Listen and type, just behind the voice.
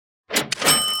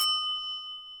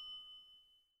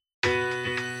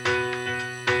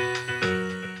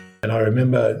And I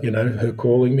remember, her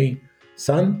calling me,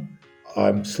 son,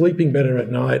 I'm sleeping better at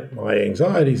night, my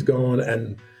anxiety's gone,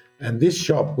 and this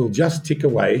shop will just tick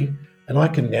away, and I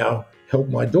can now help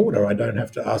my daughter. I don't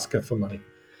have to ask her for money.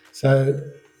 So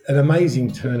an amazing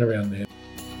turnaround there.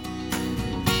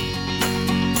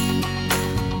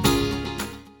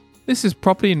 This is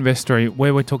Property Investory,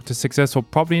 where we talk to successful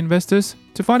property investors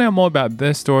to find out more about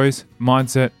their stories,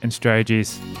 mindset, and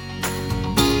strategies.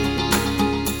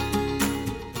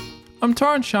 I'm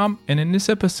Torrance Shum, and in this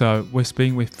episode, we're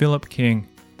speaking with Phillip King,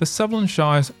 the Sutherland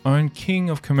Shire's own king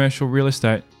of commercial real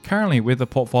estate, currently with a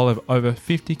portfolio of over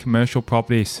 50 commercial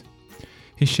properties.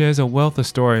 He shares a wealth of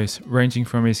stories, ranging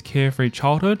from his carefree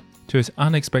childhood to his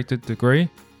unexpected degree,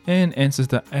 and answers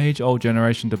the age-old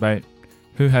generation debate: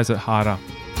 who has it harder?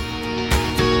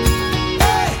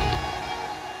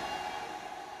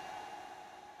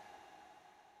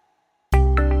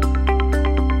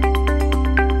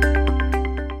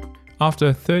 After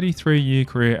a 33-year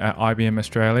career at IBM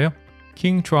Australia,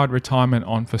 King tried retirement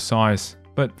on for size,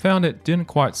 but found it didn't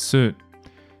quite suit.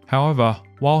 However,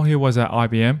 while he was at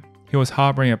IBM, he was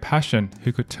harbouring a passion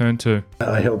he could turn to.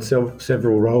 I held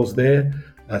several roles there,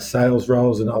 sales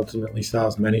roles and ultimately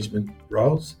sales management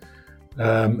roles.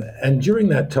 And during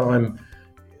that time,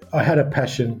 I had a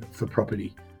passion for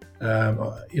property. I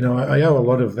owe a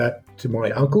lot of that to my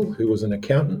uncle, who was an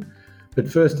accountant,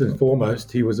 but first and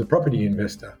foremost, he was a property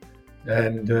investor.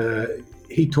 And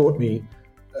he taught me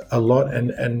a lot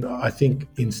and I think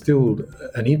instilled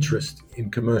an interest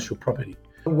in commercial property.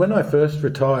 When I first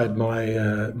retired,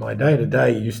 my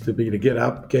day-to-day used to be to get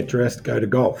up, get dressed, go to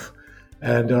golf.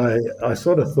 And I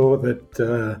sort of thought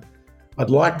that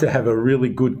I'd like to have a really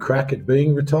good crack at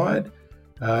being retired.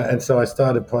 And so I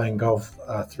started playing golf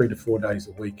 3 to 4 days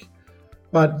a week.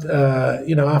 But,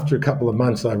 after a couple of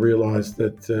months, I realised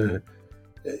that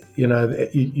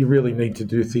you really need to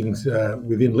do things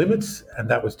within limits, and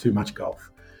that was too much golf.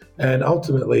 And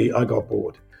ultimately, I got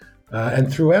bored.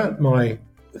 And throughout my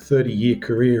 30-year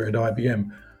career at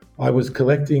IBM, I was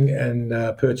collecting and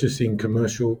purchasing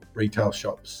commercial retail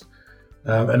shops.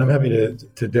 And I'm happy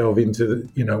to delve into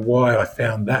why I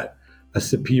found that a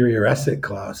superior asset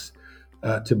class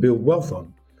to build wealth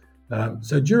on.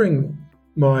 So during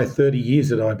my 30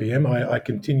 years at IBM, I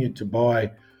continued to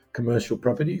buy commercial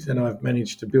properties, and I've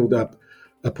managed to build up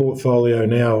a portfolio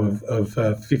now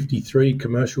of 53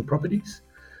 commercial properties,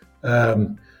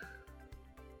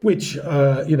 which,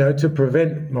 to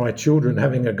prevent my children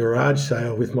having a garage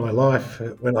sale with my life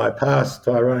when I passed,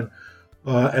 Tyrone,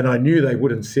 and I knew they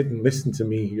wouldn't sit and listen to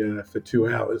me for 2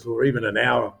 hours or even an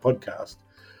hour podcast,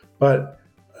 but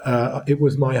it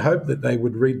was my hope that they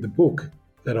would read the book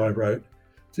that I wrote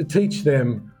to teach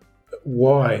them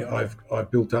why I've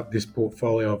built up this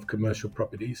portfolio of commercial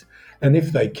properties, and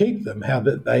if they keep them, how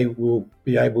that they will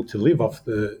be able to live off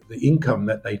the income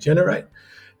that they generate,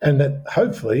 and that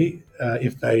hopefully,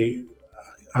 if they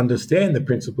understand the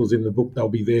principles in the book, they'll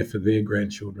be there for their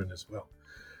grandchildren as well.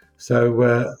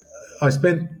 So I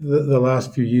spent the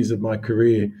last few years of my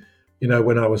career,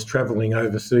 when I was travelling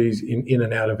overseas in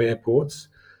and out of airports,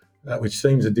 which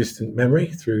seems a distant memory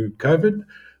through COVID,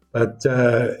 but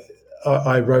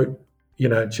I wrote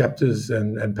chapters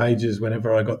and pages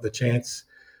whenever I got the chance.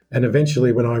 And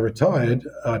eventually, when I retired,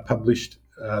 I published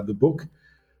the book,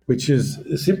 which is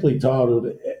simply titled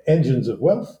Engines of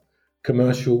Wealth,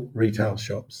 Commercial Retail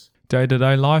Shops.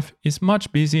 Day-to-day life is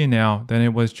much busier now than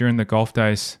it was during the golf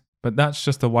days, but that's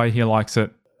just the way he likes it.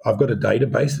 I've got a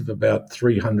database of about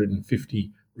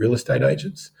 350 real estate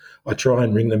agents. I try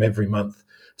and ring them every month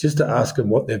just to ask them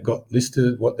what they've got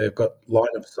listed, what they've got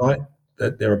line of sight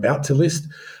that they're about to list,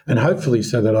 and hopefully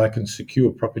so that I can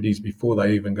secure properties before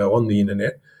they even go on the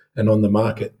internet and on the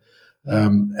market.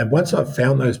 And once I've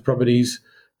found those properties,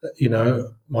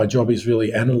 my job is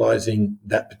really analysing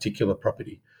that particular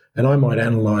property. And I might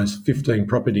analyse 15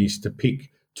 properties to pick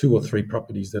 2 or 3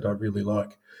 properties that I really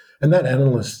like. And that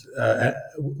analyst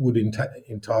would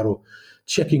entitle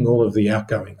checking all of the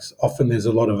outgoings. Often there's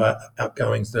a lot of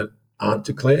outgoings that aren't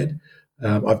declared.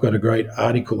 I've got a great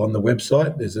article on the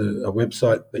website. There's a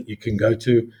website that you can go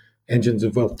to,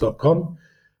 enginesofwealth.com.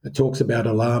 It talks about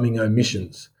alarming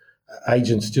omissions.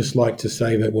 Agents just like to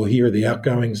say that, well, here are the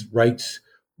outgoings, rates,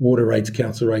 water rates,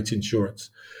 council rates, insurance.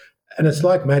 And it's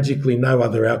like magically no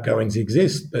other outgoings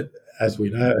exist. But as we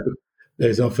know,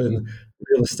 there's often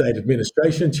real estate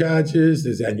administration charges,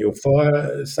 there's annual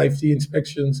fire safety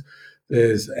inspections,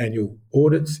 there's annual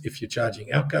audits if you're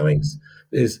charging outgoings,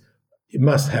 you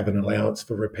must have an allowance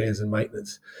for repairs and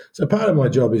maintenance. So part of my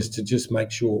job is to just make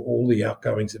sure all the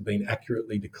outgoings have been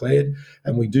accurately declared,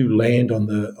 and we do land on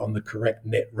the correct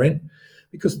net rent.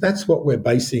 because that's what we're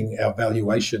basing our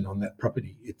valuation on that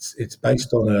property. It's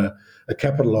based on a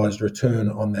capitalised return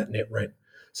on that net rent.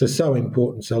 So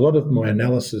important. So a lot of my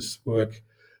analysis work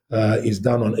is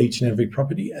done on each and every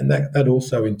property, and that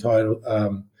also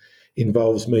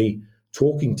involves me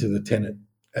talking to the tenant.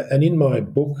 And in my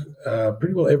book,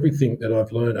 pretty well everything that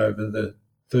I've learned over the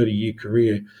 30-year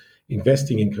career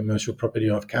investing in commercial property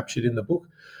I've captured in the book.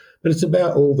 But it's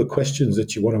about all the questions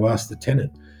that you want to ask the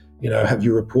tenant. Have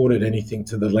you reported anything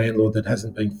to the landlord that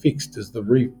hasn't been fixed? Does the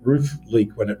roof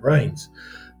leak when it rains?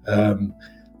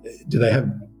 Do they have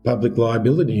public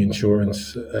liability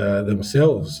insurance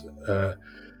themselves?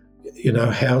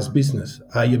 How's business?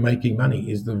 Are you making money?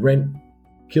 Is the rent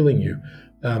killing you?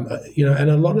 And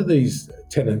a lot of these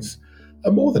tenants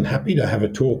are more than happy to have a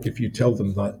talk if you tell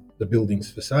them that the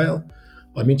building's for sale.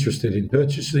 I'm interested in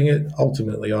purchasing it.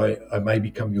 Ultimately, I may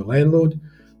become your landlord.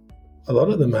 A lot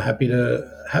of them are happy to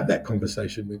have that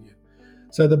conversation with you.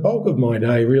 So the bulk of my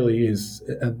day really is,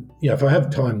 if I have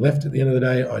time left at the end of the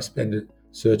day, I spend it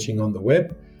searching on the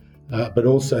web, but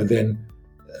also then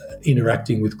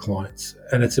interacting with clients.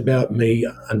 And it's about me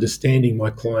understanding my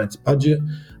client's budget,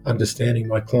 understanding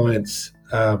my client's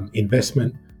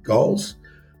investment goals.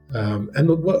 And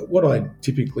look, what I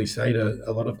typically say to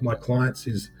a lot of my clients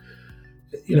is,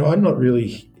 I'm not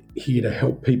really here to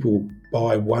help people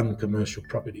buy one commercial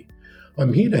property.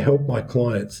 I'm here to help my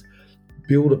clients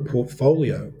build a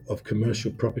portfolio of commercial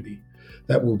property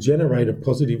that will generate a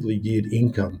positively geared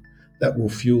income that will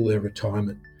fuel their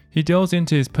retirement. He delves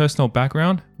into his personal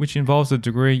background, which involves a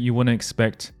degree you wouldn't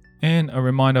expect, and a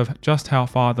reminder of just how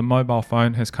far the mobile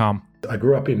phone has come. I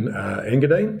grew up in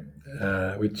Engadine,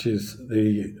 which is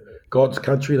the God's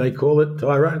country, they call it,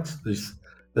 Tyrants,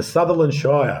 the Sutherland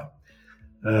Shire.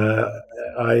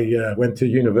 I went to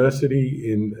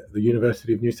university in the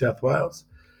University of New South Wales.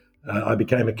 I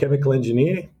became a chemical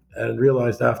engineer and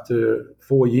realised after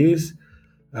 4 years,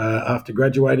 after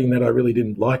graduating, that I really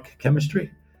didn't like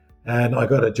chemistry. And I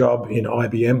got a job in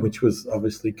IBM, which was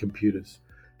obviously computers.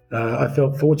 I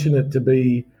felt fortunate to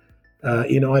be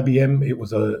in IBM. It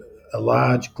was a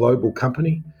large global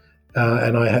company,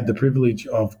 and I had the privilege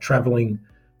of travelling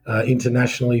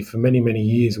internationally for many, many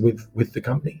years with the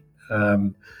company.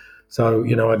 So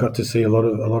I got to see a lot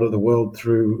of the world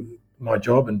through my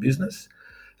job and business.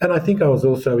 And I think I was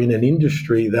also in an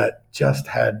industry that just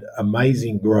had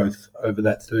amazing growth over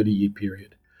that 30-year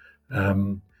period.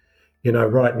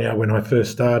 Right now, when I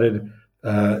first started,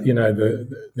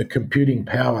 the computing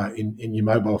power in your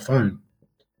mobile phone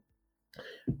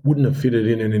wouldn't have fitted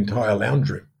in an entire lounge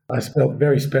room. I felt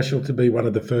very special to be one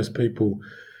of the first people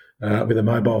with a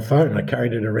mobile phone. I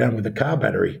carried it around with a car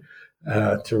battery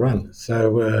to run.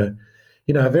 So,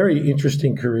 a very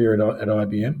interesting career at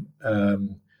IBM.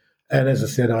 And as I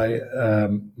said,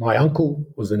 my uncle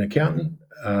was an accountant,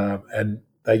 and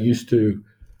they used to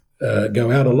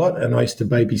go out a lot, and I used to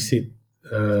babysit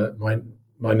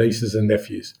my nieces and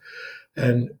nephews.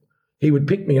 And he would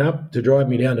pick me up to drive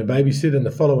me down to babysit, and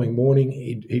the following morning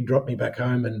he'd drop me back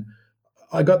home. And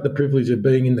I got the privilege of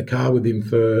being in the car with him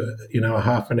for a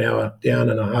half an hour down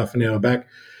and a half an hour back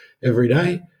every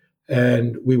day,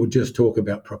 and we would just talk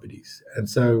about properties. And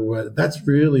so that's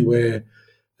really where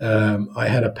I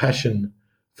had a passion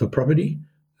for property,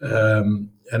 and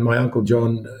my Uncle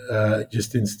John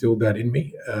just instilled that in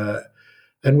me,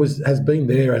 and has been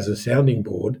there as a sounding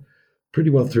board pretty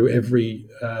well through every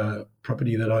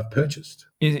property that I've purchased.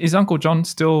 Is Uncle John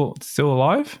still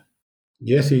alive?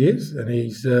 Yes, he is, and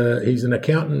he's an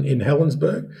accountant in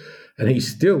Helensburgh, and he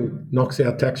still knocks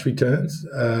out tax returns,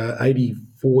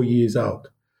 84 years old.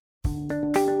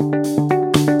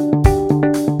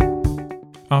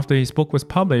 After his book was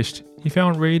published, he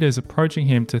found readers approaching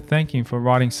him to thank him for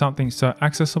writing something so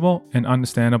accessible and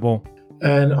understandable.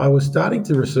 And I was starting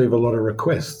to receive a lot of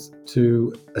requests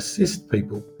to assist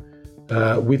people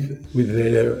with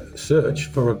their search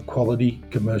for a quality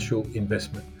commercial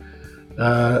investment.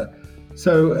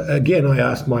 So again, I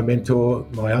asked my mentor,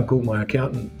 my uncle, my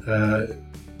accountant,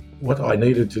 what I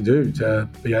needed to do to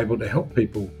be able to help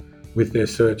people with their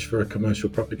search for a commercial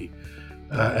property.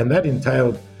 And that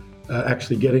entailed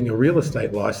actually getting a real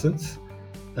estate license.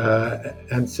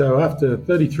 And so after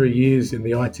 33 years in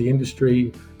the IT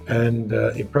industry and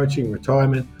approaching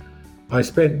retirement, I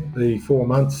spent the 4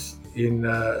 months in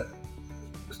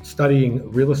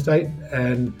studying real estate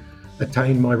and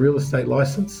attained my real estate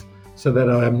license, so that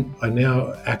I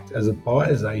now act as a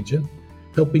buyer's agent,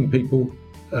 helping people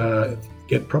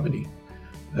get property.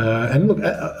 And look,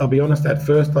 I'll be honest, at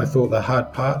first I thought the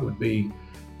hard part would be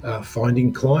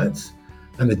finding clients,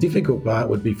 and the difficult part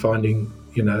would be finding,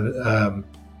 the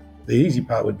easy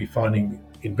part would be finding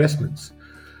investments.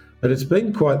 But it's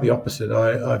been quite the opposite.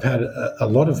 I've had a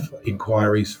lot of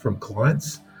inquiries from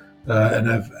clients and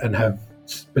have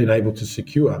been able to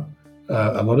secure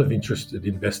a lot of interested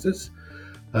investors.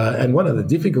 And one of the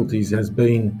difficulties has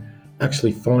been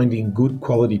actually finding good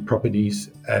quality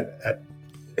properties at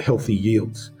healthy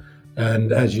yields.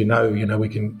 And as you know, we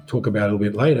can talk about it a little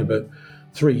bit later, but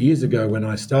 3 years ago when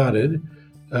I started,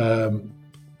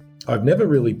 I've never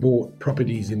really bought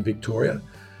properties in Victoria,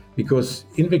 because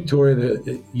in Victoria,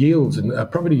 the yields and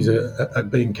properties are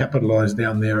being capitalised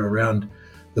down there around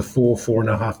the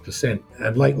 4.5%.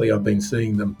 And lately I've been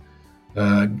seeing them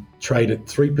trade at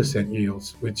 3%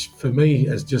 yields, which for me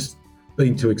has just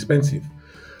been too expensive.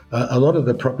 A lot of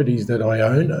the properties that I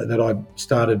own, that I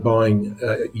started buying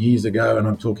years ago, and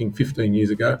I'm talking 15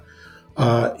 years ago,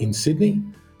 are in Sydney,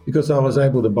 because I was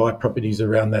able to buy properties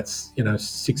around that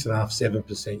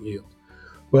 6.5%-7% yield.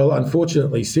 Well,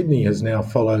 unfortunately, Sydney has now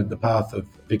followed the path of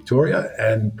Victoria,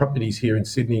 and properties here in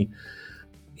Sydney,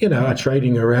 are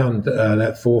trading around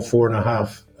that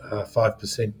 4.5%,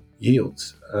 5%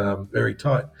 yields, very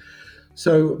tight.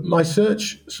 So my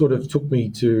search sort of took me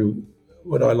to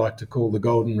what I like to call the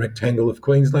golden rectangle of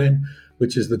Queensland,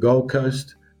 which is the Gold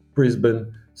Coast,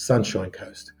 Brisbane, Sunshine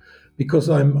Coast, because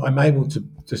I'm able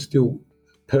to still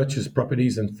purchase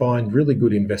properties and find really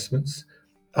good investments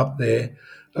up there,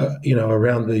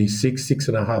 around the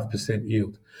 6.5%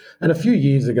 yield. And a few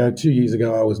years ago, 2 years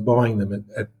ago, I was buying them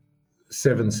at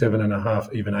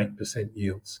 7.5%, even 8%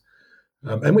 yields.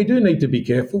 And we do need to be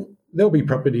careful. There'll be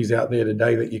properties out there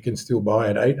today that you can still buy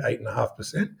at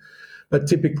 8.5%, but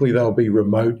typically they'll be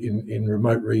remote in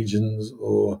remote regions,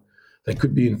 or they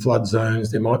could be in flood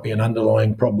zones. There might be an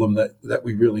underlying problem that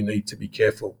we really need to be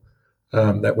careful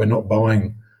that we're not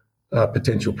buying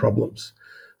potential problems.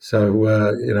 So,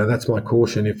 that's my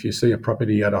caution. If you see a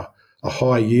property at a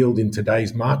high yield in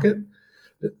today's market,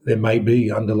 there may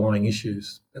be underlying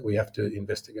issues that we have to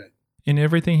investigate. In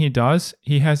everything he does,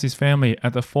 he has his family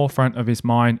at the forefront of his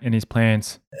mind and his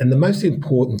plans. And the most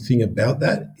important thing about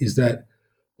that is that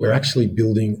we're actually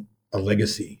building a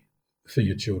legacy for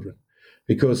your children,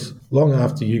 because long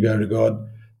after you go to God,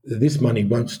 this money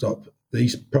won't stop.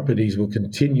 These properties will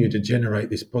continue to generate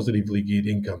this positively geared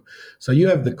income. So you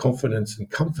have the confidence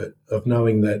and comfort of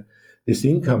knowing that this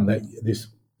income, that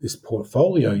this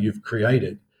portfolio you've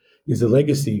created, is a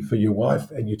legacy for your wife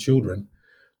and your children,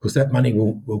 because that money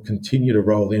will continue to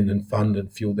roll in and fund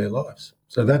and fuel their lives.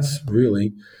 So that's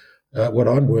really what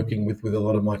I'm working with a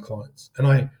lot of my clients. And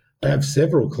I have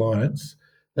several clients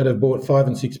that have bought 5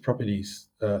 and 6 properties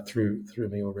through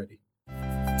me already.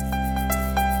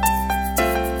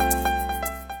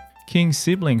 King's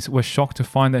siblings were shocked to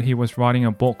find that he was writing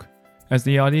a book, as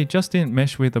the idea just didn't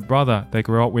mesh with the brother they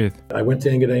grew up with. I went to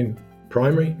Engadine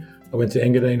Primary, I went to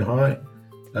Engadine High,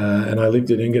 and I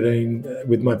lived in Engadine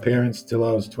with my parents till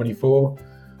I was 24.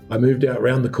 I moved out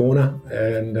round the corner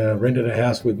and rented a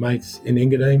house with mates in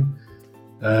Engadine,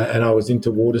 and I was into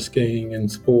water skiing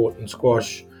and sport and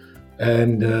squash.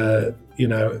 And,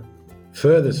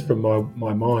 furthest from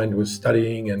my mind was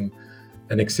studying and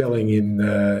excelling in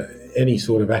any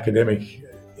sort of academic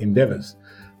endeavours.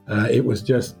 It was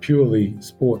just purely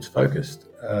sports focused.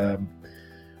 Now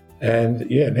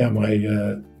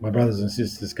my brothers and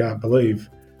sisters can't believe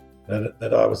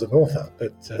that I was an author.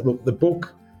 But look, the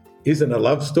book isn't a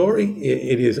love story.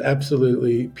 It is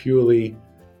absolutely purely,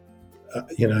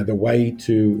 the way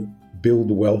to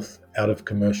build wealth out of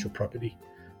commercial property.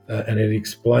 And it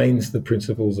explains the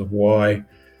principles of why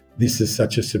this is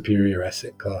such a superior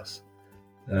asset class.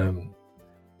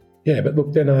 But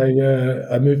look, then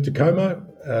I moved to Como,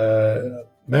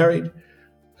 married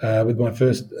with my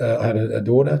first. I had a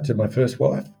daughter to my first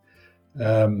wife,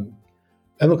 and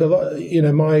look, a lot.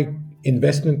 My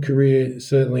investment career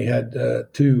certainly had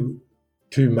two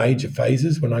major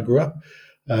phases when I grew up.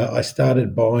 I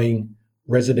started buying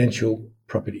residential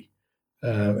property,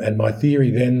 and my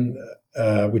theory then,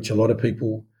 which a lot of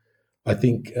people, I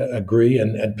think, agree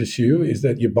and pursue, is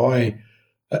that you buy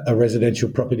a residential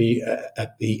property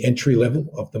at the entry level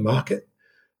of the market.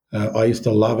 I used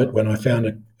to love it when I found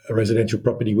a residential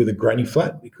property with a granny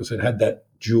flat, because it had that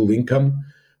dual income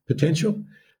potential.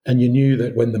 And you knew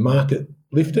that when the market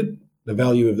lifted, the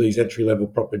value of these entry level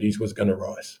properties was going to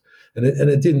rise. And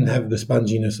it didn't have the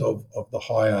sponginess of the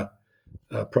higher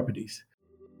properties.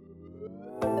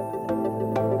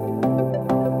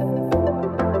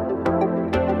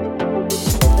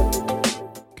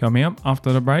 Coming up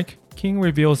after the break, King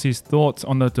reveals his thoughts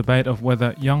on the debate of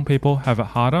whether young people have it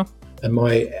harder. And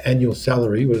my annual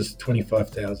salary was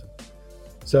 $25,000.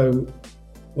 So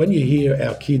when you hear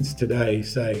our kids today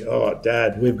say, "Oh,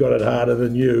 Dad, we've got it harder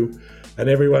than you," and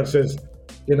everyone says,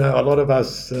 A lot of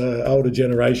us older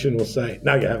generation will say,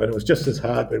 no, you haven't. It was just as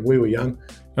hard when we were young.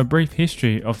 A brief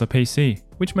history of the PC,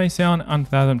 which may sound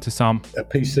unfathomed to some. A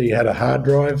PC had a hard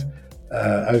drive.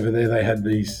 Over there, they had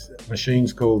these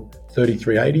machines called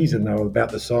 3380s, and they were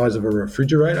about the size of a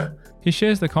refrigerator. He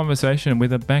shares the conversation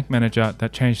with a bank manager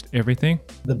that changed everything.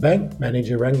 The bank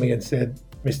manager rang me and said,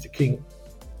 Mr. King,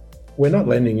 we're not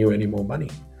lending you any more money.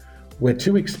 We're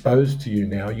too exposed to you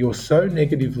now. You're so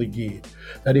negatively geared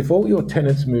that if all your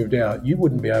tenants moved out, you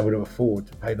wouldn't be able to afford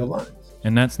to pay the loans.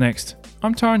 And that's next.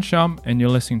 I'm Sutherland Shire, and you're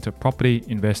listening to Property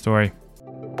Investory.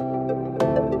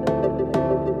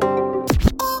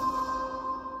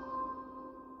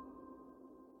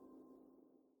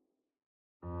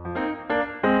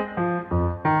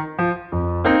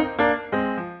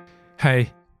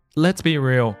 Hey, let's be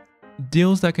real.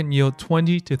 Deals that can yield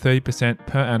 20 to 30%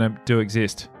 per annum do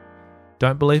exist.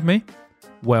 Don't believe me?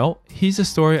 Well, here's a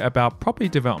story about property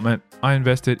development I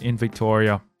invested in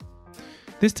Victoria.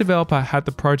 This developer had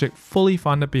the project fully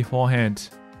funded beforehand,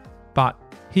 but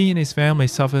he and his family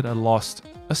suffered a loss,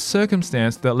 a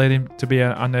circumstance that led him to be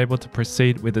unable to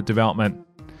proceed with the development.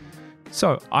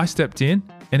 So I stepped in,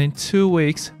 and in 2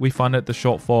 weeks we funded the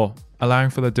shortfall,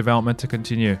 allowing for the development to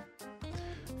continue.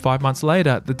 5 months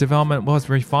later, the development was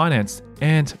refinanced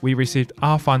and we received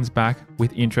our funds back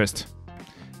with interest.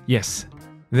 Yes,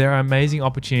 there are amazing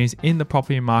opportunities in the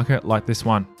property market like this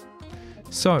one.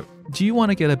 So, do you want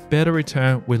to get a better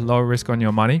return with low risk on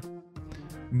your money?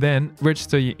 Then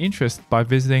register your interest by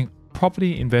visiting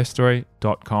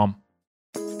propertyinvestory.com.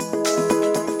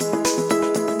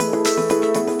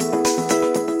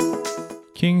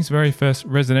 King's very first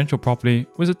residential property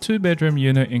was a 2-bedroom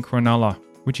unit in Cronulla,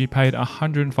 which he paid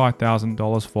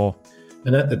 $105,000 for.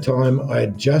 And at the time, I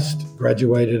had just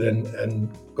graduated and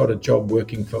got a job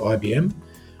working for IBM,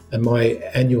 and my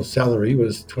annual salary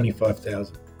was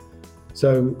 $25,000.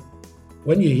 So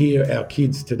when you hear our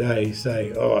kids today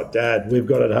say, oh, Dad, we've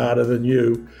got it harder than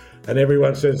you, and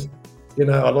everyone says, a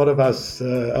lot of us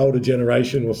older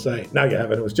generation will say, no, you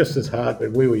haven't. It was just as hard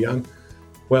when we were young.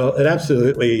 Well, it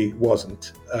absolutely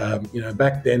wasn't.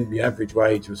 Back then, the average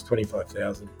wage was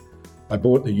 $25,000. I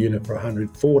bought the unit for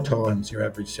 4 times your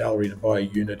average salary to buy a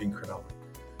unit in Cronulla.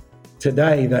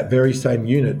 Today, that very same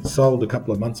unit sold a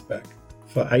couple of months back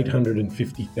for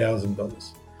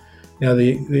 $850,000. Now,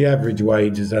 the average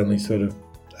wage is only sort of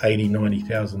 $80,000,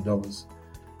 $90,000.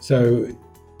 So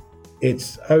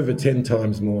it's over 10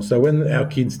 times more. So when our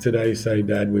kids today say,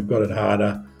 Dad, we've got it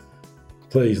harder,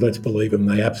 please, let's believe them.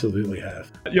 They absolutely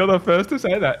have. You're the first to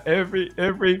say that.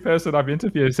 Every person I've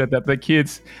interviewed said that the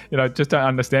kids, just don't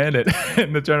understand it.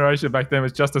 And the generation back then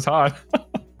was just as hard.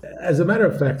 As a matter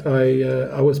of fact,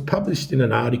 I was published in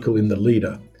an article in the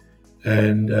Leader,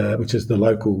 and which is the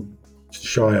local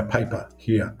Shire paper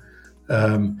here.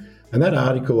 And that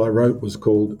article I wrote was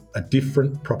called A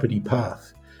Different Property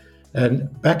Path.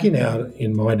 And back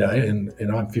in my day, and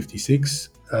I'm 56,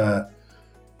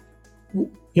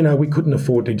 we couldn't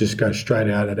afford to just go straight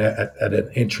out at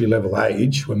an entry-level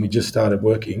age when we just started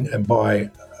working and buy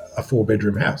a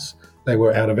 4-bedroom house. They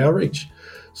were out of our reach.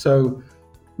 So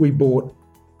we bought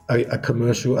a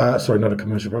commercial, not a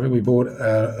commercial property, we bought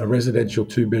a residential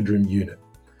 2-bedroom unit.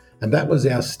 And that was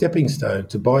our stepping stone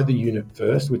to buy the unit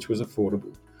first, which was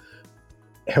affordable,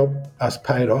 help us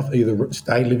pay it off, either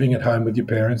stay living at home with your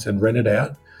parents and rent it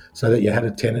out so that you had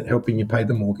a tenant helping you pay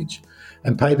the mortgage,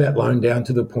 and pay that loan down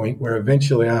to the point where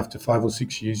eventually after 5 or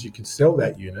 6 years you can sell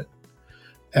that unit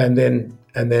and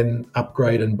then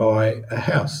upgrade and buy a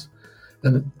house.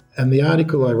 And the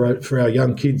article I wrote for our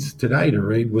young kids today to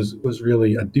read was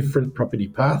really a different property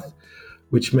path,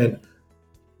 which meant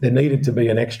there needed to be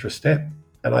an extra step.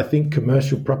 And I think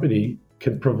commercial property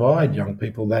can provide young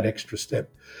people that extra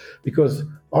step, because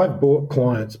I've bought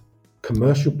clients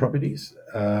commercial properties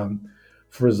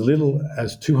for as little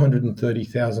as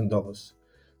 $230,000.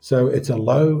 So it's a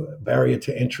low barrier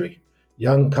to entry.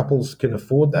 Young couples can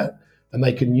afford that, and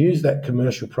they can use that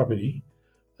commercial property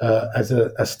as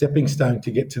a stepping stone to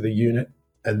get to the unit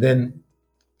and then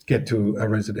get to a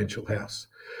residential house.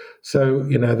 So,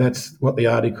 that's what the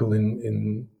article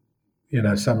in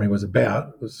summary was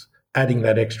about, was adding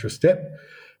that extra step,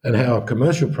 and how a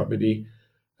commercial property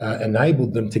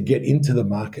enabled them to get into the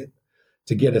market,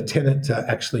 to get a tenant to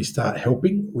actually start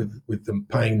helping with them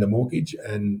paying the mortgage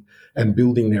and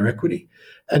building their equity,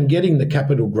 and getting the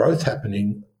capital growth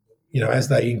happening. As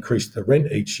they increase the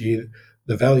rent each year,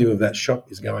 the value of that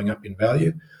shop is going up in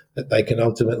value, that they can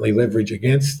ultimately leverage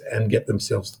against and get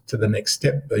themselves to the next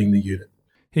step, being the unit.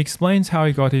 He explains how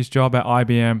he got his job at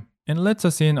IBM and lets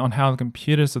us in on how the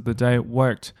computers of the day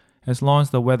worked as long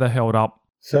as the weather held up.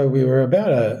 So we were about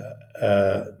a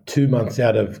 2 months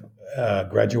out of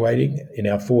graduating in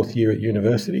our fourth year at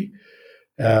university.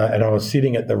 And I was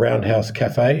sitting at the Roundhouse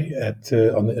Cafe at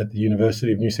the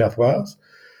University of New South Wales.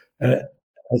 And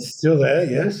it's still there,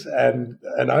 yes. And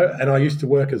I used to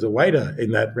work as a waiter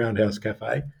in that Roundhouse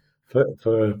Cafe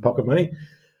for pocket money.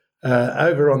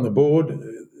 Over on the board,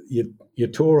 you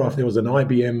tore off. There was an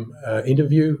IBM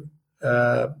interview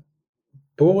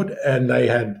board, and they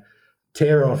had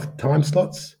tear off time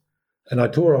slots. And I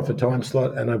tore off a time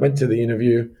slot, and I went to the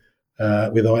interview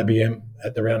with IBM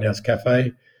at the Roundhouse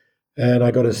Cafe, and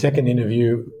I got a second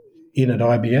interview in at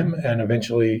IBM, and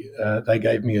eventually they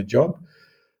gave me a job.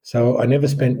 So I never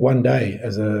spent one day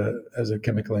as a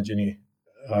chemical engineer.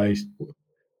 I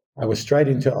was straight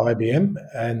into IBM,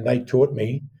 and they taught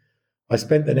me. I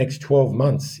spent the next 12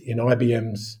 months in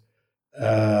IBM's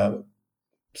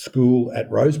school at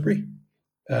Rosebery,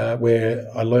 where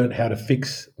I learned how to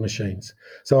fix machines.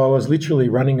 So I was literally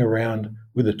running around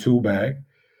with a tool bag.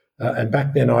 And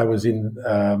back then I was in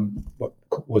what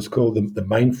was called the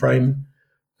mainframe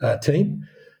team,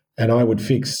 and I would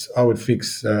fix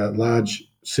large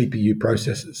CPU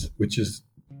processors, which is,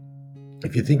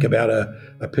 if you think about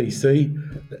a PC,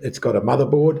 it's got a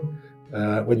motherboard.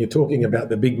 When you're talking about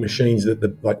the big machines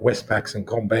that like Westpacs and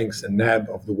Combanks and NAB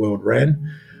of the world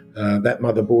ran, that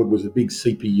motherboard was a big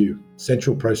CPU,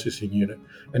 central processing unit,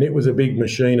 and it was a big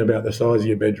machine about the size of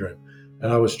your bedroom.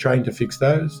 And I was trained to fix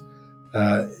those.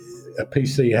 A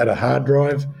PC had a hard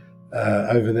drive.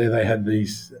 Over there they had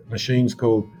these machines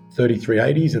called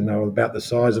 3380s, and they were about the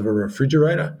size of a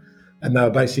refrigerator, and they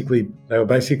were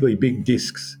basically big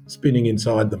discs spinning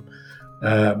inside them,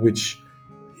 which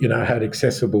had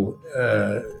accessible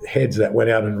heads that went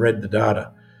out and read the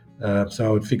data. So I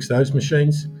would fix those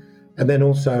machines. And then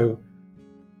also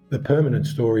the permanent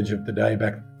storage of the day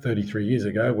back 33 years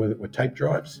ago were tape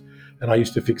drives, and I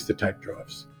used to fix the tape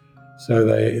drives. So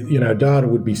data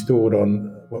would be stored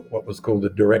on what was called a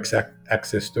direct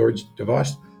access storage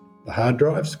device, the hard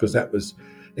drives, because that was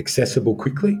accessible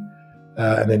quickly.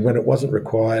 And then when it wasn't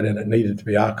required and it needed to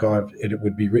be archived, it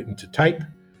would be written to tape.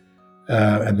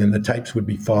 And then the tapes would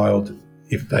be filed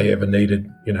if they ever needed,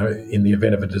 in the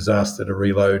event of a disaster, to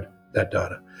reload that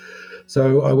data.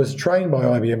 So I was trained by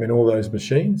IBM in all those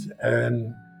machines,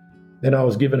 and then I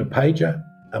was given a pager,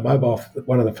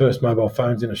 one of the first mobile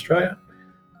phones in Australia,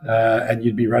 and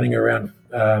you'd be running around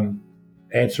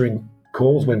answering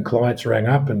calls when clients rang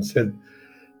up and said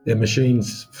their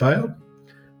machines failed.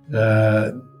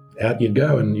 Out you'd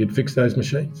go and you'd fix those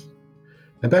machines.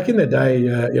 And back in the day,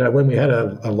 when we had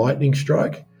a lightning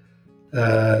strike,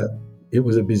 it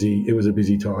was a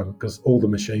busy time, because all the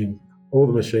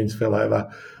machines fell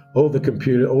over, all the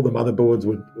motherboards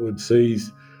would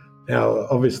seize. Now,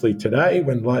 obviously today,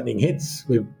 when lightning hits,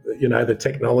 the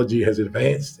technology has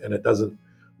advanced, and it doesn't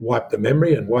wipe the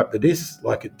memory and wipe the disks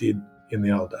like it did in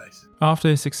the old days. After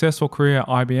a successful career at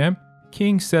IBM,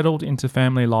 King settled into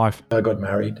family life. I got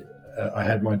married. I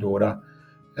had my daughter.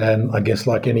 And I guess,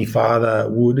 like any father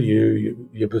would,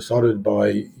 you're besotted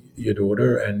by your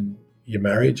daughter and your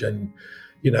marriage, and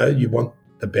you want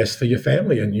the best for your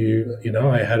family. And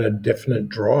I had a definite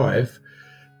drive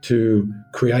to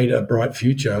create a bright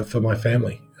future for my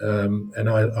family. And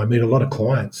I meet a lot of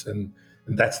clients, and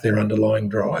that's their underlying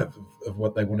drive of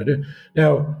what they want to do.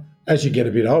 Now, as you get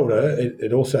a bit older,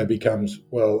 it also becomes,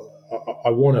 I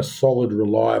want a solid,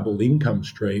 reliable income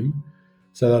stream,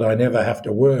 so that I never have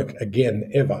to work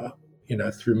again ever,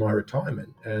 through my retirement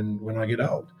and when I get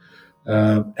old.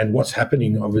 And what's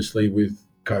happening, obviously, with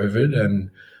COVID and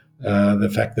the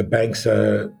fact that banks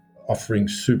are offering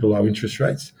super low interest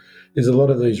rates, is a lot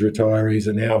of these retirees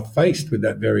are now faced with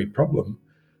that very problem,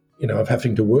 of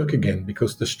having to work again,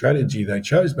 because the strategy they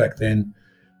chose back then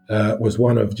was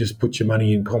one of just put your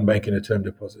money in CommBank in a term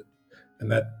deposit, and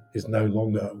that is no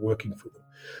longer working for them.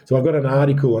 So I've got an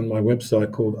article on my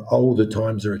website called "Older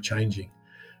Times Are Changing,"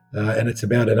 and it's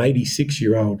about an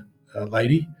 86-year-old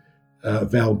lady,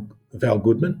 Val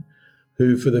Goodman,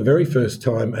 who for the very first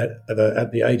time at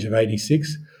the age of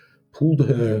 86 pulled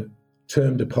her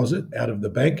term deposit out of the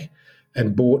bank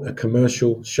and bought a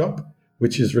commercial shop,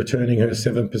 which is returning her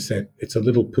 7%. It's a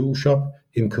little pool shop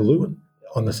in Kaluan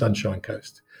on the Sunshine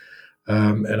Coast.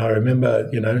 And I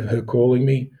remember, her calling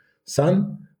me,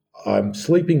 "Son, I'm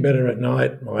sleeping better at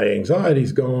night, my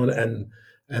anxiety's gone,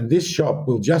 and this shop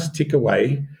will just tick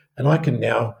away, and I can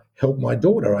now help my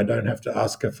daughter. I don't have to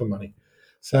ask her for money."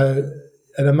 So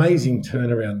an amazing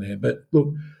turnaround there. But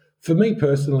look, for me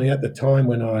personally, at the time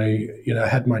when I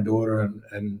had my daughter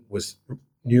and was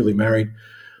newly married,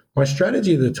 my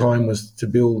strategy at the time was to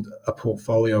build a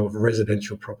portfolio of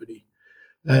residential property.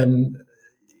 And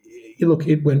look,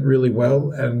 it went really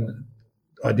well, and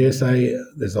I dare say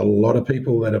there's a lot of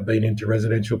people that have been into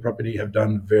residential property have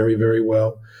done very, very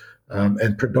well.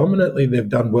 And predominantly they've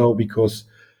done well because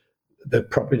the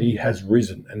property has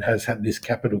risen and has had this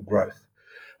capital growth.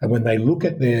 And when they look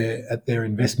at their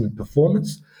investment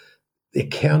performance, they're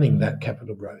counting that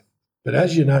capital growth. But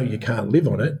as you know, you can't live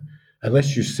on it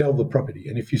unless you sell the property.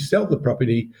 And if you sell the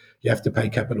property, you have to pay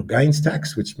capital gains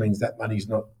tax, which means that money's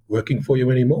not working for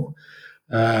you anymore.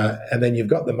 And then you've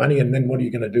got the money, and then what are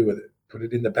you going to do with it? Put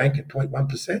it in the bank at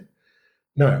 0.1%?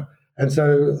 No. And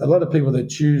so a lot of people that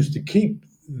choose to keep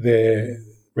their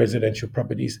residential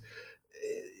properties,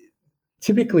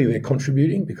 typically they're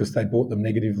contributing because they bought them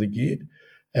negatively geared.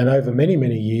 And over many,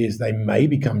 many years, they may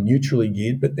become neutrally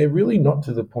geared, but they're really not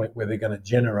to the point where they're going to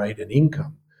generate an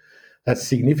income that's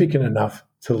significant enough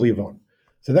to live on.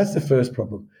 So that's the first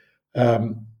problem.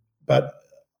 But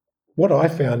what I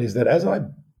found is that as I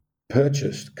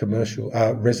purchased commercial,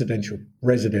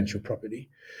 residential property,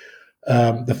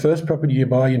 the first property you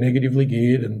buy, you're negatively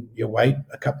geared, and you wait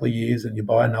a couple of years and you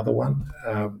buy another one.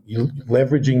 You're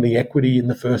leveraging the equity in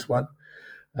the first one.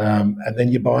 And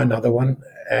then you buy another one,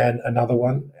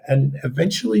 and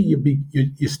eventually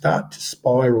you start to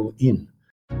spiral in.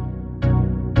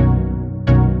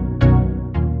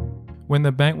 When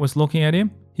the bank was looking at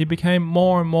him, he became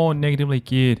more and more negatively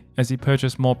geared as he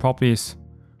purchased more properties.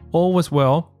 All was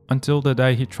well until the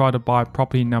day he tried to buy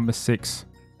property number 6.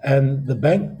 And the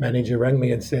bank manager rang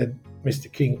me and said, "Mr.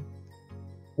 King,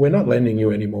 we're not lending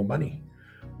you any more money.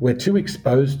 We're too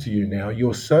exposed to you now.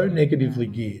 You're so negatively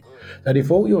geared that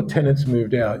if all your tenants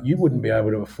moved out, you wouldn't be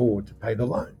able to afford to pay the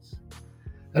loans."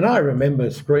 And I remember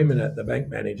screaming at the bank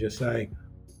manager saying,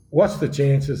 "What's the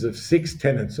chances of 6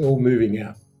 tenants all moving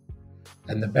out?"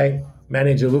 And the bank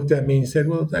manager looked at me and said,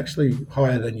 "Well, it's actually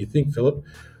higher than you think, Philip.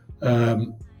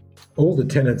 All the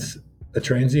tenants are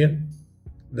transient.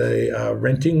 They are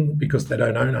renting because they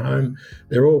don't own a home.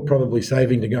 They're all probably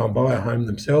saving to go and buy a home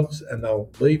themselves, and they'll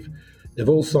leave. They've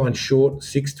all signed short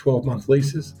 6, 12-month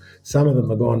leases. Some of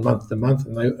them are gone month to month,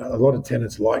 and a lot of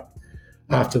tenants like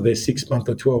after their 6-month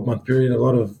or 12-month period, a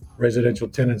lot of residential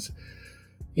tenants,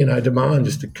 demand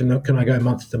just can I go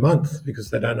month to month because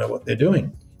they don't know what they're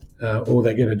doing. Or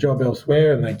they get a job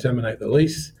elsewhere and they terminate the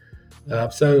lease.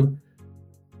 So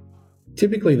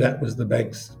typically that was the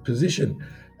bank's position.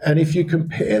 And if you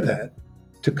compare that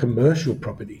to commercial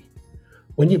property,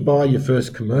 when you buy your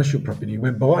first commercial property,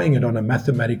 we're buying it on a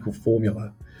mathematical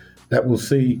formula that will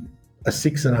see a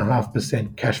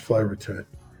 6.5% cash flow return.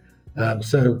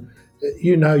 So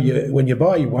when you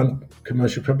buy one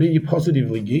commercial property, you're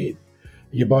positively geared.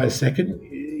 You buy a second,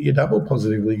 you're double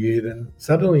positively geared, and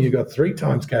suddenly you've got 3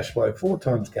 times cash flow, 4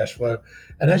 times cash flow.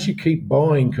 And as you keep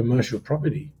buying commercial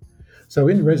property, so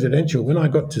in residential, when I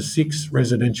got to 6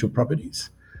 residential properties,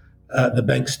 the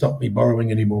bank stopped me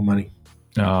borrowing any more money.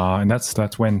 And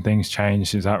that's when things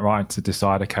changed, is that right? To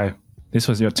decide, okay, this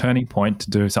was your turning point to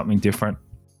do something different.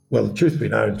 Well, the truth be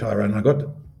known, Tyrone,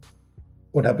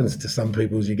 what happens to some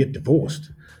people is you get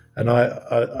divorced. And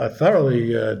I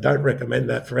thoroughly don't recommend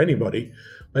that for anybody.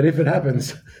 But if it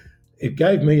happens, it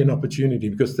gave me an opportunity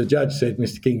because the judge said,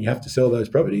 "Mr. King, you have to sell those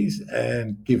properties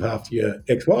and give half to your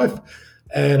ex-wife.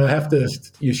 And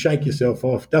you shake yourself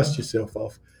off, dust yourself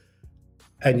off,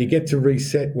 and you get to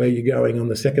reset where you're going on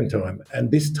the second time."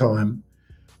 And this time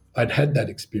I'd had that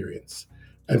experience.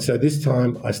 And so this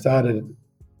time I started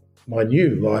my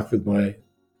new life with my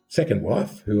second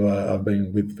wife, who I've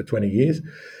been with for 20 years,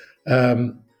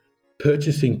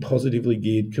 purchasing positively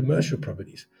geared commercial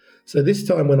properties. So this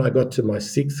time when I got to my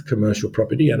 6th commercial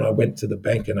property and I went to the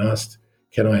bank and asked,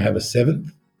 "Can I have a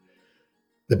 7th?"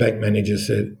 The bank manager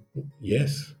said,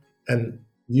 "Yes." And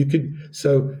you could,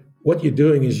 so what you're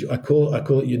doing is I call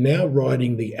it you're now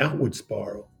riding the outward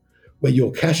spiral where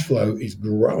your cash flow is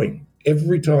growing.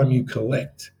 Every time you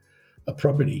collect a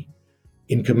property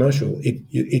in commercial,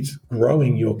 it's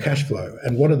growing your cash flow.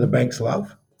 And what do the banks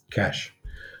love? Cash.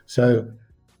 So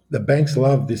the banks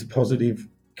love this positive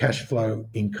cash flow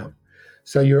income.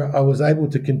 So I was able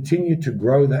to continue to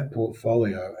grow that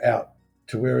portfolio out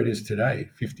to where it is today,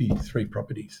 53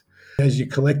 properties. As you're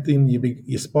collecting,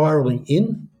 you're spiraling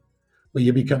in, where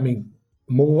you're becoming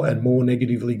more and more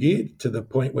negatively geared to the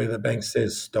point where the bank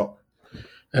says stop.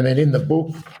 And then in the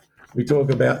book, we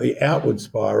talk about the outward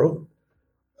spiral,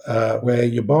 where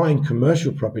you're buying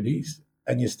commercial properties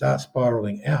and you start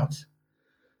spiraling out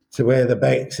to where the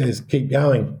bank says keep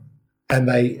going, and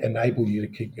they enable you to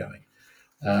keep going.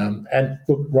 And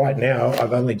look, right now,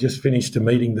 I've only just finished a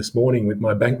meeting this morning with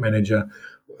my bank manager.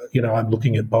 I'm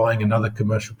looking at buying another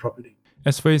commercial property.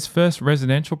 As for his first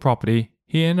residential property,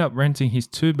 he ended up renting his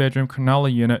 2-bedroom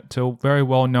Cronulla unit to a very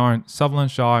well-known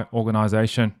Sutherland Shire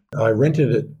organisation. I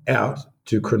rented it out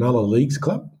to Cronulla Leagues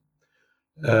Club,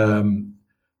 and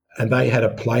they had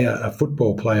a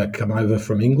football player come over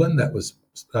from England that was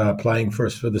playing for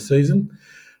us for the season,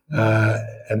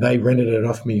 and they rented it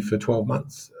off me for 12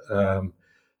 months. And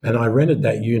I rented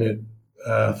that unit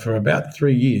for about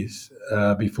 3 years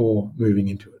before moving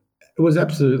into it. It was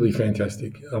absolutely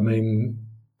fantastic. I mean,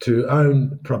 to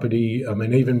own property, I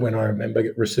mean, even when I remember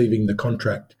receiving the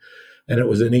contract and it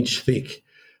was an inch thick,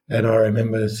 and I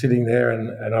remember sitting there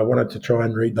and I wanted to try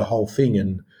and read the whole thing.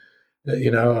 And,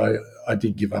 I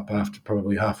did give up after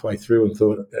probably halfway through and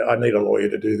thought, I need a lawyer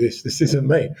to do this. This isn't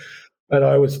me. But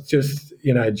I was just,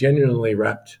 genuinely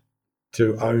rapt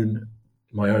to own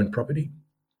my own property,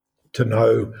 to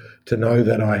know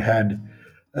that I had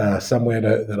somewhere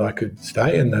that I could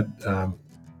stay, and that,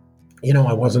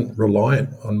 I wasn't reliant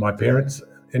on my parents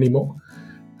anymore.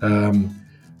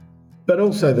 But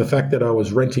also the fact that I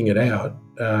was renting it out,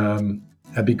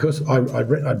 and because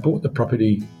I bought the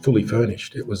property fully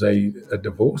furnished. It was a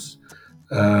divorce,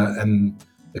 and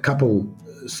the couple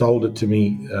sold it to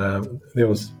me.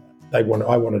 I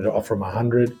wanted to offer them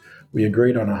 100. We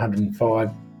agreed on 105,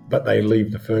 but they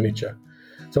leave the furniture.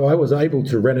 So I was able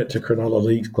to rent it to Cronulla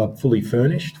Leagues Club fully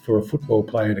furnished for a football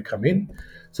player to come in.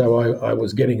 So I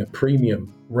was getting a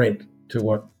premium rent to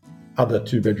what other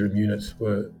 2-bedroom units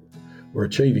were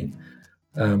achieving.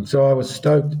 So I was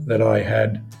stoked that I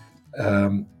had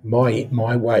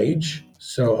my wage.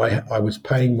 So I was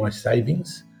paying my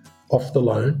savings off the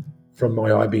loan from my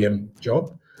IBM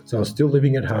job. So I was still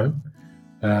living at home.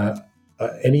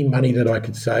 Any money that I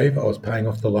could save, I was paying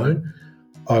off the loan.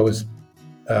 I was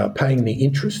paying the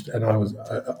interest, and I was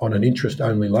on an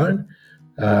interest-only loan.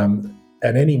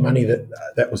 And any money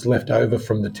that was left over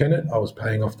from the tenant, I was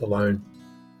paying off the loan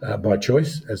by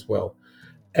choice as well.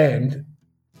 And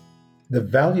the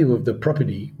value of the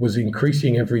property was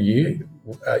increasing every year,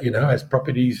 as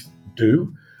properties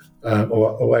do.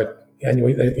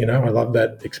 Anyway, I love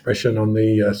that expression on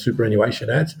the superannuation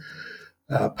ads.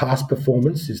 Past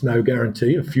performance is no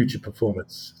guarantee of future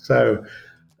performance. So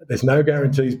there's no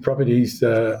guarantees properties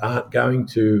aren't going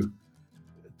to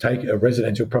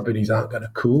residential properties aren't going to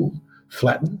cool,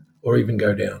 flatten, or even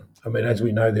go down. I mean, as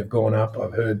we know, they've gone up.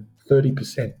 I've heard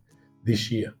 30%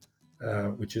 this year,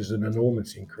 which is an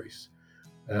enormous increase.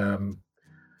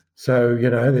 So,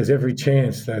 there's every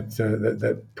chance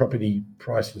that property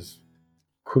prices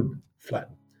could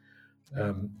flatten.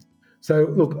 So,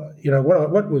 look,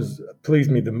 what was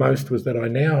pleased me the most was that I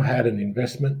now had an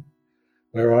investment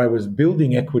where I was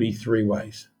building equity 3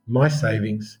 ways: my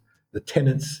savings, the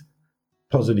tenants'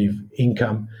 positive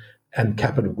income, and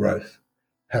capital growth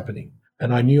happening.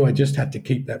 And I knew I just had to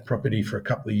keep that property for a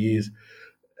couple of years.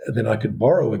 Then I could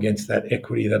borrow against that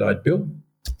equity that I'd built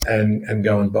and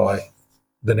go and buy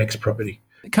the next property.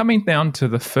 Coming down to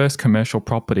the first commercial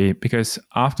property, because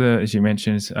after, as you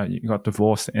mentioned, you got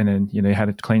divorced and then you had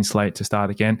a clean slate to start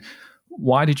again.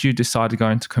 Why did you decide to go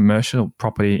into commercial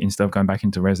property instead of going back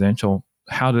into residential?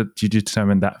 How did you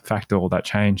determine that factor or that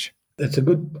change? That's a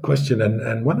good question.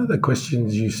 And one of the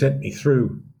questions you sent me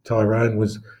through, Tyrone,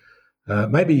 was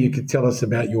maybe you could tell us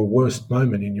about your worst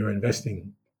moment in your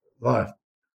investing life.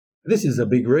 This is a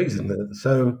big reason.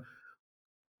 So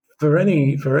for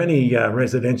any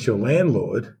residential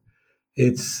landlord,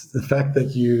 it's the fact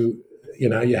that you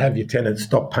have your tenants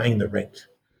stop paying the rent,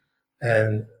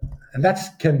 and that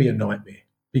can be a nightmare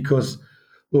because,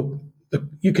 look,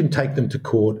 you can take them to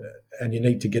court, and you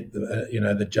need to get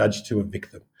the judge to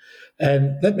evict them.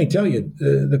 And let me tell you,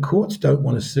 the courts don't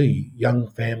want to see young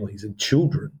families and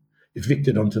children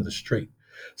evicted onto the street.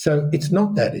 So it's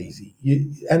not that easy.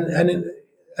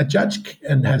 A judge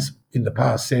has in the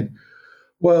past said,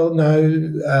 well, no,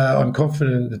 I'm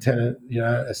confident the tenant,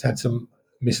 has had some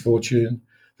misfortune.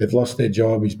 They've lost their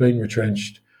job. He's been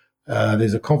retrenched.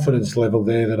 There's a confidence level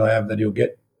there that I have that he'll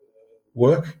get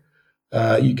work.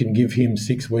 You can give him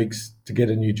 6 weeks to get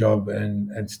a new job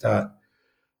and start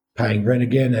paying rent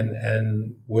again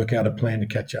and work out a plan to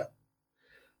catch up.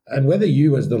 And whether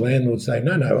you as the landlord say,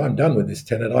 no, I'm done with this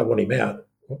tenant, I want him out.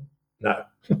 No.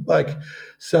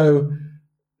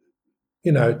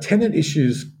 Tenant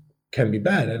issues can be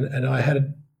bad. And I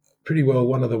had pretty well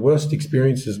one of the worst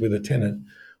experiences with a tenant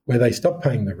where they stopped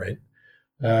paying the rent.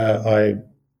 I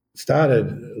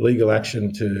started legal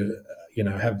action to,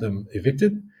 have them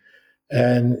evicted.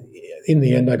 And in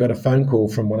the end, I got a phone call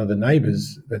from one of the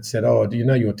neighbours that said, oh, do you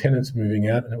know your tenant's moving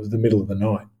out? And it was the middle of the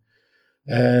night.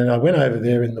 And I went over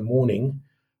there in the morning,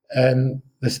 and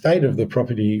the state of the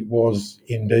property was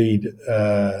indeed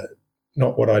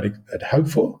not what I'd hoped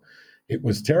for. It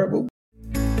was terrible.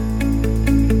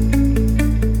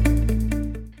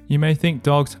 may think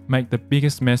dogs make the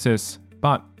biggest messes,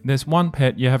 but there's one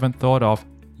pet you haven't thought of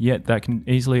yet that can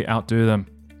easily outdo them.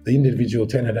 The individual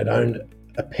tenant had owned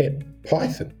a pet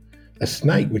python, a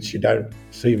snake, which you don't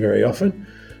see very often.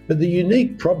 But the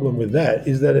unique problem with that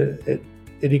is that it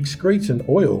excretes an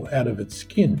oil out of its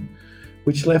skin,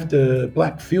 which left a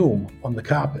black film on the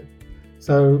carpet.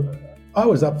 So I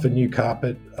was up for new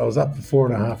carpet. I was up for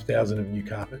 4,500 of new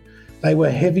carpet. They were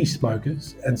heavy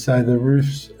smokers, and so the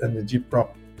roofs and the gyprock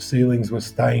ceilings were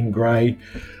stained grey.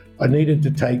 I needed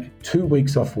to take 2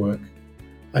 weeks off work.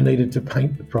 I needed to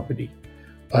paint the property.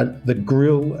 The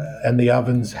grill and the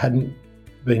ovens hadn't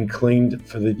been cleaned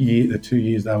for the 2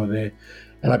 years they were there.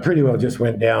 And I pretty well just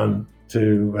went down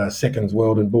to Seconds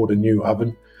World and bought a new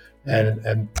oven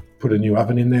and put a new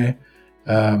oven in there.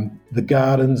 The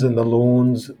gardens and the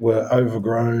lawns were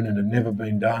overgrown and had never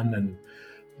been done.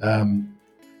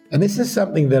 And this is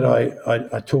something that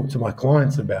I talk to my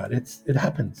clients about. It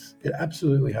happens. It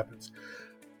absolutely happens.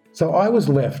 So I was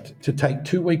left to take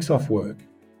 2 weeks off work,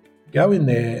 go in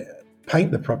there,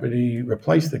 paint the property,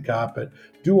 replace the carpet,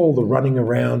 do all the running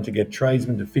around to get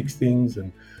tradesmen to fix things,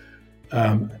 and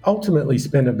ultimately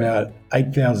spend about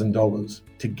 $8,000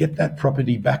 to get that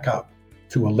property back up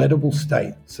to a lettable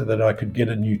state so that I could get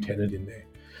a new tenant in there.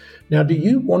 Now, do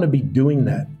you want to be doing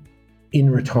that in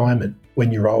retirement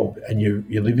when you're old and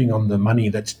you're living on the money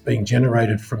that's being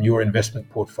generated from your investment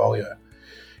portfolio?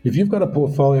 If you've got a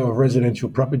portfolio of residential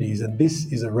properties and this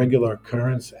is a regular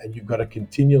occurrence and you've got to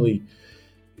continually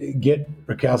get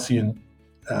recalcitrant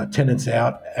tenants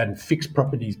out and fix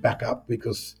properties back up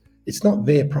because it's not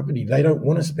their property, they don't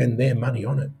want to spend their money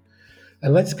on it.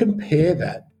 And let's compare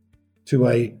that to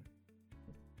a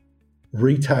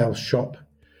retail shop.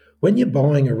 When you're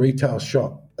buying a retail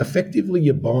shop, effectively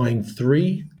you're buying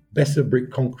 3 Besser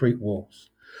brick concrete walls,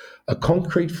 a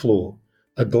concrete floor,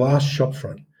 a glass shop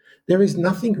front. There is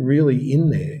nothing really in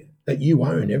there that you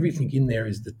own. Everything in there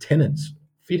is the tenant's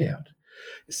fit out.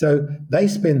 So they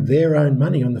spend their own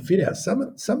money on the fit out.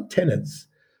 Some tenants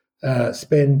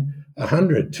spend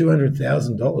 $100,000,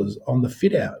 $200,000 on the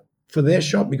fit out for their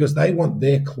shop because they want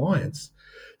their clients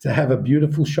to have a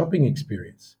beautiful shopping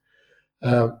experience.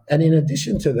 And in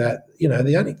addition to that,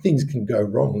 the only things can go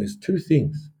wrong is 2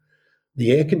 things: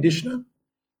 the air conditioner,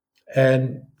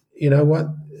 and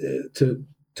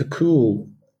to cool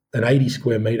an 80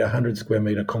 square metre, 100 square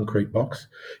metre concrete box,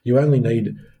 you only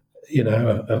need,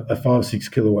 a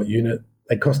 5-6 kilowatt unit.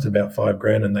 They cost about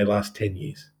 $5,000 and they last 10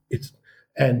 years.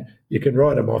 And you can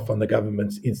write them off on the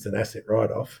government's instant asset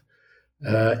write-off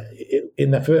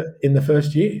in the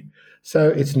first year. So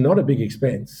it's not a big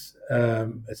expense.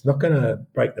 It's not going to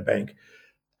break the bank.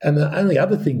 And the only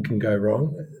other thing can go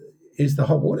wrong is the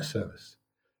hot water service.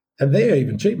 And they're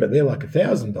even cheaper. They're like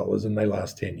 $1,000 and they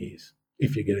last 10 years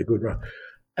if you get a good run.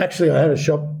 Actually, I had a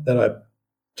shop that I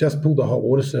just pulled the hot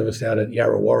water service out at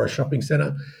Yarrawarra Shopping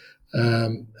Centre.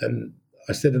 And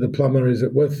I said to the plumber, "Is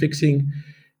it worth fixing?"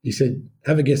 He said,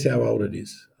 "Have a guess how old it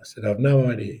is." I said, "I've no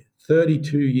idea."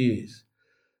 32 years.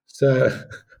 So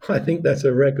I think that's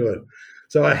a record.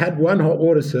 So I had one hot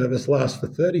water service last for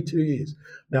 32 years.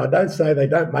 Now, I don't say they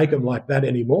don't make them like that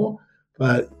anymore,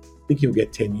 but I think you'll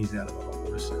get 10 years out of a hot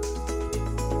water service.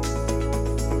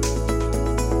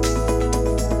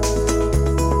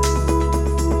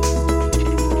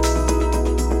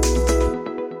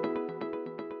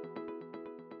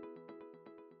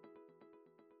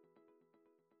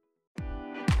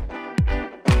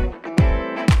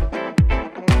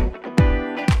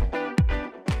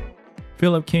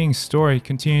 Phillip King's story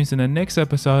continues in the next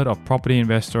episode of Property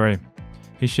Investory.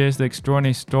 He shares the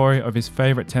extraordinary story of his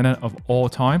favourite tenant of all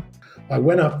time. I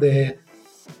went up there,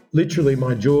 literally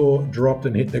my jaw dropped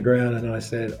and hit the ground, and I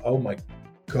said, "Oh my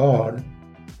God,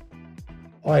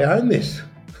 I own this.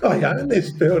 I own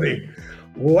this building.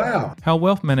 Wow." How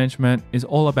wealth management is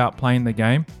all about playing the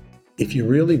game. If you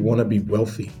really want to be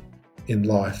wealthy in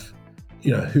life,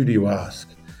 who do you ask?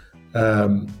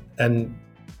 And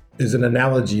there's an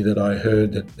analogy that I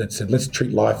heard that said, let's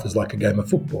treat life as like a game of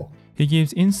football. He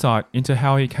gives insight into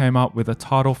how he came up with a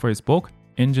title for his book,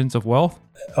 Engines of Wealth.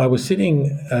 I was sitting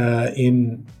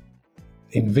in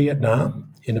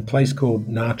Vietnam in a place called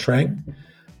Nha Trang,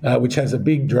 which has a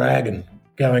big dragon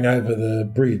going over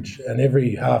the bridge, and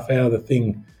every half hour the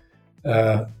thing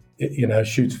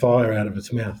shoots fire out of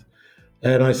its mouth.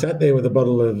 And I sat there with a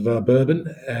bottle of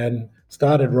bourbon and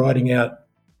started writing out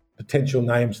potential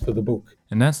names for the book.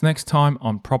 And that's next time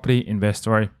on Property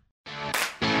Investory.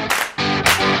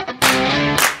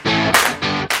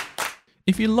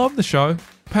 If you love the show,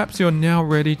 perhaps you're now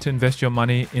ready to invest your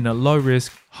money in a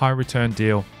low-risk, high-return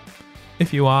deal.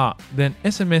 If you are, then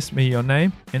SMS me your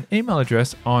name and email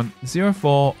address on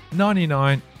 04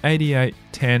 99 88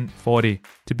 10 40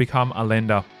 to become a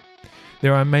lender.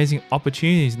 There are amazing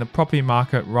opportunities in the property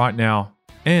market right now,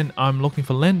 and I'm looking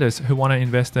for lenders who want to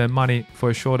invest their money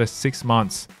for as short as 6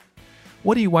 months.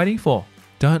 What are you waiting for?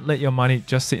 Don't let your money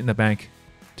just sit in the bank.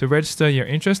 To register your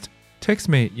interest, text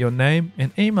me your name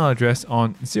and email address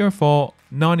on 04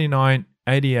 99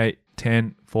 88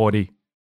 10 40.